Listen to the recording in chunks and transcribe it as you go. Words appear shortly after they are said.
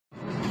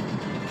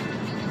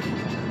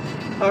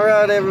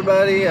Alright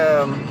everybody,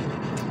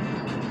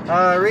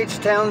 I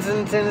reached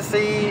Townsend,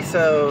 Tennessee,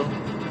 so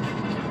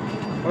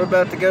we're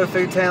about to go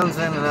through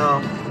Townsend and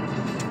I'll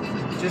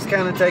just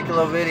kind of take a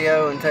little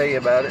video and tell you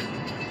about it.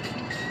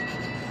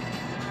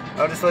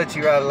 I'll just let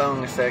you ride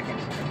along a second.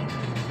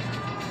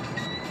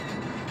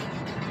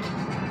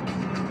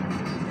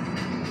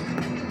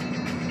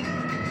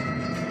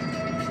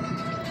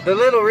 The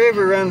little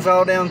river runs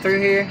all down through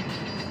here.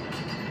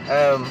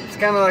 It's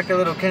kind of like a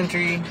little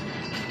country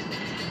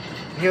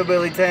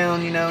hillbilly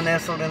town, you know,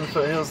 nestled in the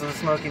foothills of the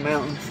Smoky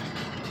Mountains.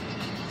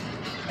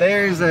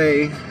 There's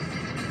a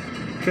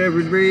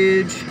covered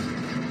bridge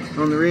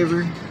on the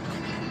river.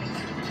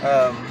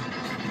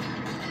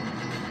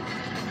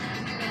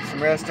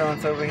 Some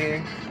restaurants over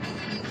here.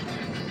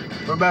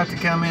 We're about to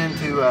come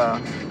into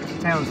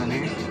Townsend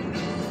here.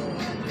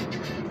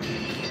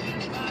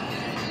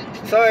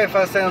 Sorry if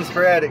I sound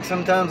sporadic.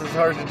 Sometimes it's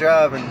hard to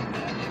drive and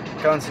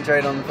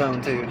concentrate on the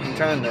phone too.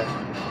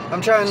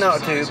 I'm trying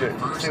not to,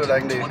 but see what I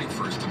can do.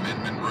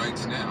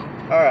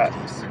 Alright,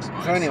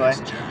 so anyway,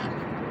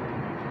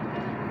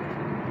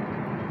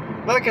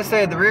 like I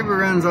said, the river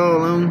runs all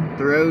along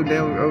the road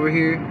down over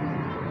here.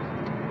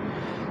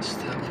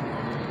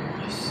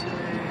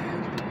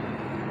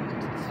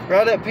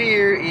 Right up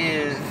here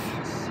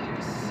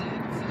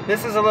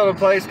this is a little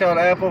place called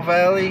Apple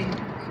Valley.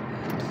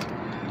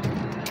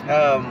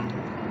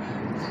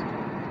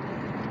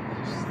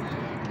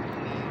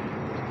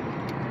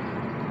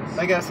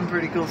 They got some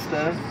pretty cool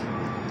stuff.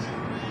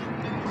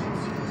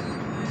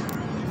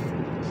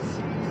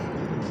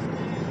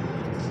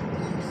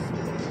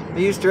 I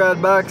used to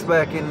ride bikes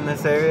back in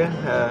this area.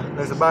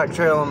 There's a bike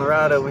trail on the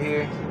right over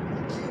here.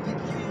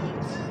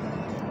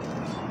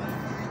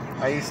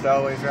 I used to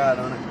always ride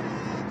on it.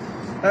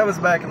 That was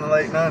back in the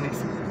late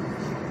 90s.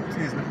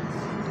 Excuse me.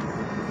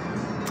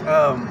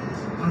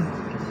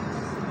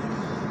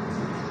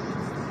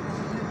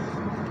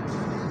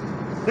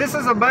 This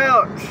is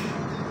about,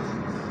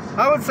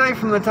 I would say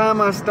from the time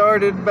I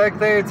started back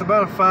there, it's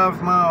about a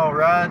 5-mile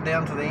ride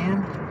down to the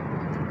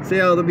end.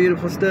 See all the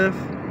beautiful stuff?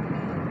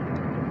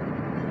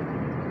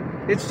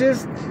 It's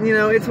just, you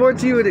know, it's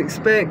what you would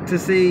expect to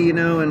see, you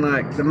know, in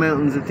like the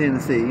mountains of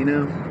Tennessee, you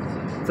know.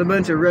 It's a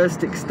bunch of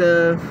rustic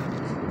stuff,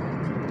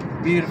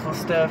 beautiful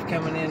stuff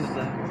coming into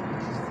the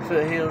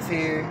foothills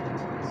here.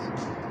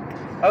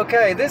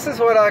 Okay, this is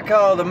what I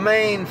call the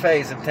main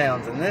phase of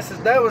Townsend.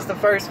 That was the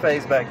first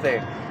phase back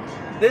there.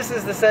 This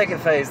is the second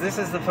phase. This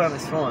is the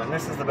funnest one.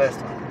 This is the best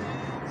one.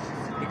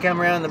 You come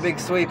around the big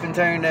sweep and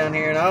turn down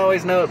here, and I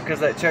always know it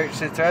because that church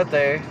sits right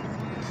there.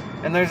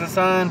 And there's a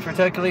sign for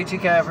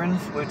Tuckaleechee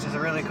Caverns, which is a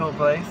really cool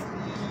place.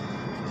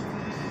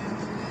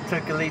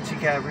 Tuckaleechee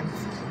Caverns.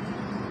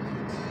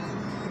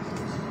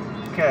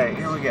 Okay,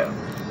 here we go.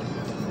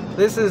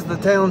 This is the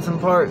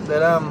Townsend part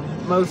that I'm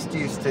most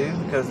used to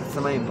because it's the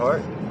main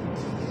part.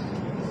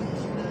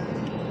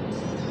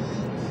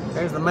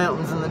 There's the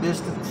mountains in the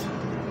distance.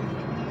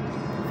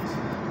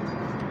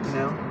 You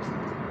know,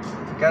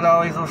 got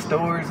all these little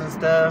stores and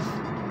stuff.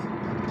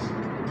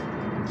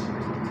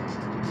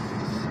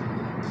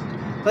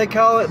 They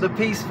call it the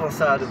peaceful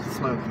side of the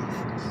Smokies.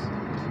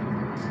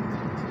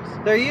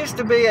 There used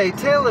to be a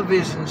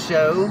television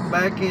show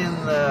back in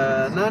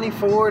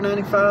 94,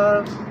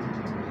 95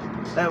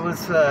 that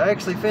was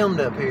actually filmed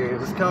up here.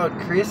 It was called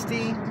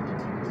Christie,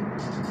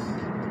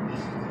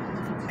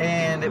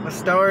 and it was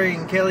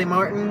starring Kelly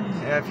Martin.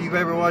 If you've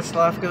ever watched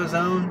Life Goes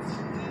On,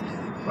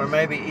 or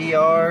maybe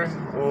ER,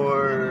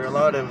 or a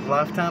lot of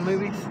Lifetime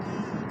movies,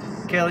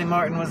 Kelly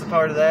Martin was a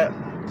part of that.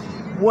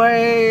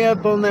 Way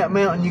up on that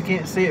mountain, you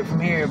can't see it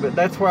from here, but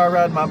that's where I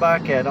ride my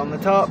bike at. On the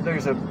top,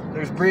 there's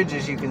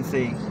bridges you can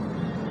see.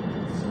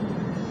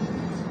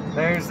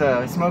 There's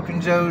Smoking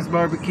Joe's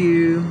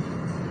Barbecue.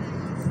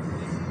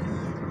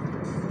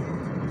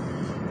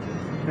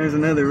 There's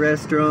another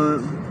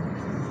restaurant.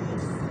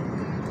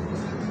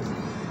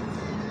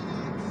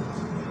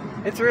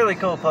 It's a really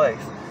cool place.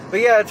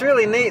 But yeah, it's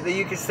really neat that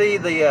you can see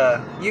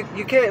the,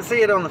 you can't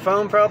see it on the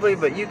phone probably,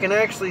 but you can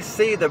actually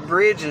see the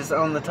bridges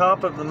on the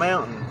top of the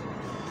mountain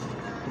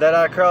that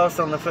I cross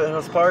on the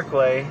Foothills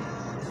Parkway.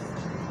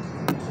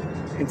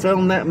 It's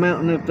on that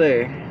mountain up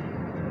there.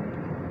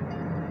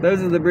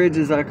 Those are the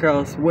bridges I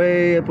cross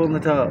way up on the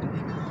top.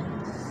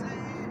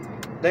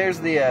 There's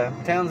the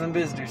Townsend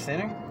Visitor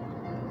Center.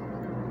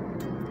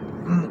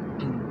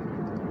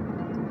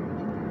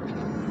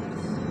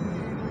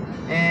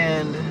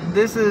 And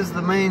this is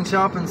the main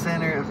shopping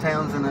center of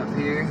Townsend up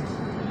here.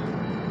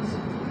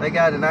 They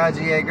got an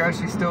IGA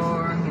grocery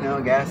store, you know,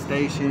 a gas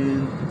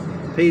station,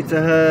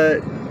 Pizza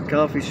Hut,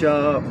 coffee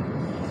shop,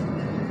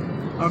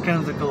 all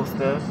kinds of cool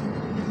stuff.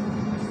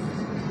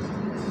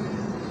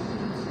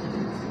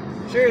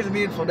 Sure is a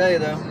beautiful day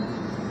though.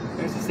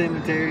 There's the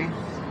cemetery,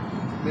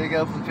 big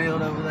open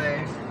field over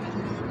there.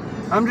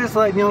 I'm just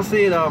letting y'all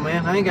see it all,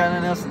 man. I ain't got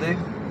nothing else to do.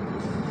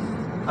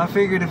 I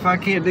figured if I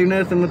can't do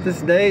nothing with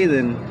this day,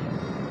 then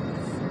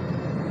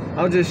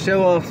I'll just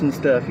show off some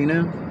stuff, you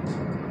know?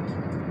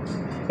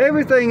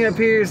 Everything up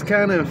here is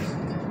kind of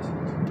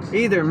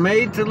either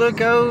made to look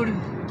old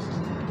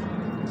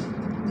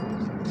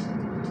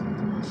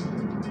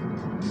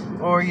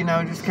or you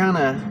know, just kind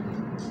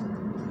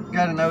of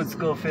got an old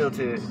school feel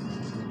to it.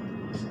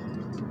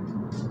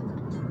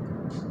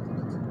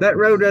 That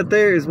road right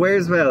there is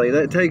Wares Valley.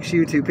 That takes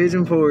you to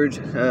Pigeon Forge,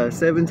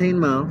 17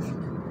 miles.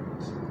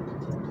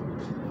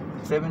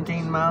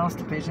 17 miles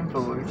to Pigeon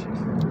Forge.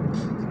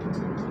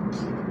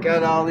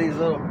 Got all these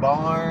little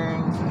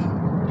barns,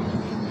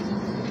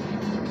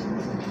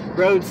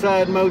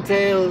 roadside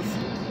motels.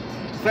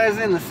 If I was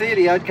in the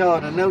city, I'd call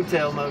it a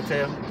no-tell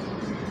motel.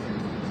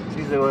 It's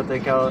usually what they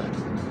call it.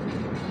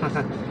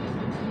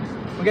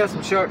 We got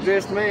some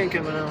sharp-dressed man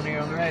coming on here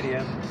on the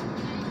radio.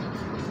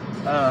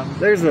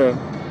 There's a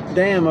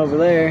dam over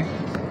there.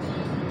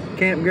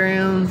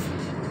 Campgrounds,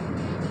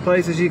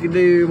 places you can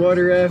do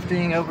water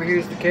rafting. Over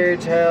here's the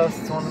Carriage House.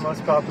 It's one of the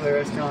most popular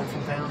restaurants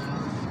in town.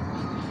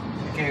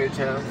 The Carriage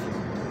House.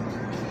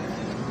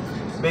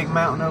 Big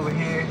mountain over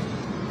here.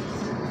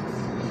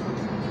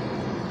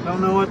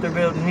 Don't know what they're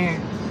building here.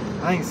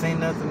 I ain't seen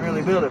nothing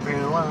really built up here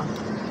in a while.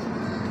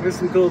 There's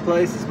some cool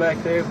places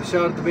back there. The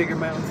shot of the bigger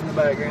mountains in the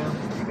background.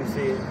 You can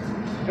see it.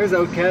 There's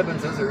old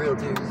cabins. Those are real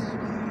too.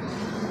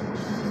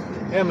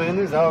 Yeah, man,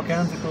 there's all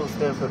kinds of cool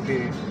stuff up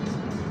here.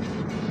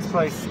 This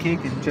place is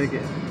kicking. Check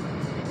it.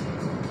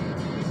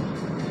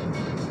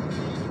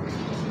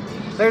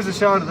 There's a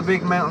shot of the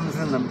big mountains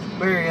in the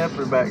very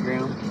upper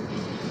background.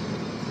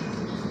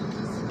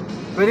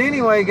 But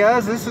anyway,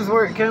 guys, this is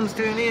where it comes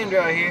to an end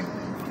right here.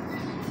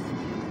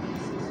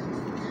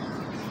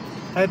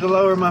 Had to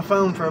lower my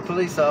phone for a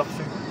police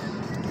officer.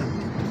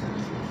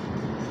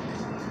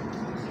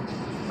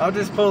 I'll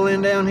just pull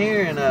in down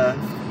here and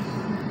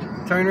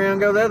turn around and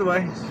go the other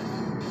way.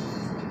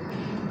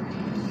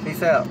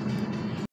 Peace out.